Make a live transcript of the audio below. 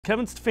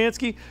Kevin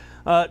Stefanski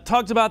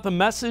talked about the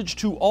message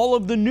to all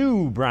of the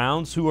new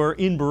Browns who are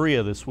in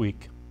Berea this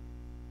week.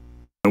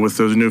 With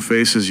those new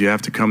faces, you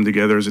have to come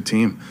together as a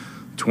team.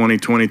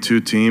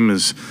 2022 team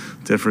is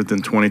different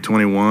than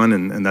 2021,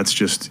 and that's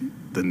just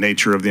the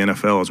nature of the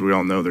NFL. As we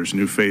all know, there's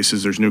new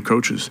faces, there's new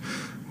coaches.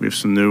 We have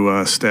some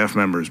new staff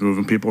members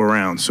moving people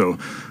around. So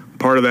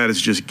part of that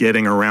is just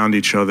getting around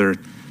each other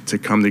to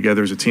come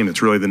together as a team.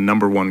 It's really the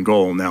number one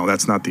goal. Now,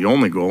 that's not the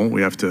only goal.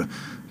 We have to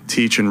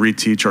teach and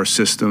reteach our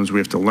systems. We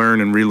have to learn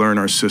and relearn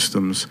our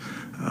systems.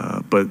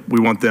 But we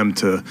want them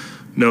to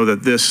know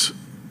that this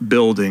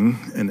building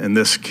and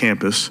this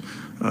campus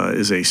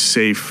is a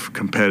safe,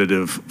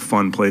 competitive,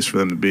 fun place for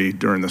them to be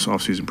during this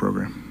off-season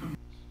program.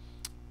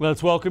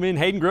 Let's welcome in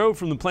Hayden Grove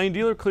from the Plain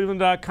Dealer,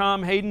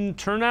 cleveland.com. Hayden,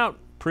 turnout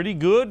pretty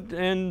good,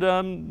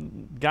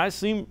 and guys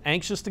seem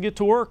anxious to get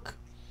to work.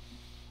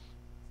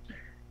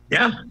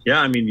 Yeah.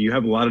 I mean, you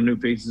have a lot of new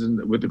faces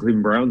with the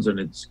Cleveland Browns, and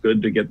it's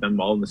good to get them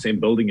all in the same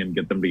building and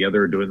get them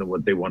together doing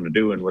what they want to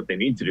do and what they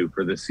need to do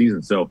for this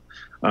season. So,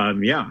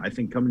 I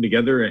think coming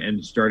together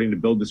and starting to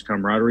build this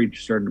camaraderie,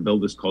 starting to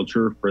build this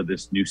culture for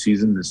this new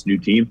season, this new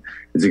team,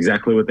 is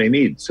exactly what they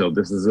need. So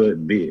this is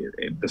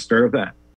the start of that.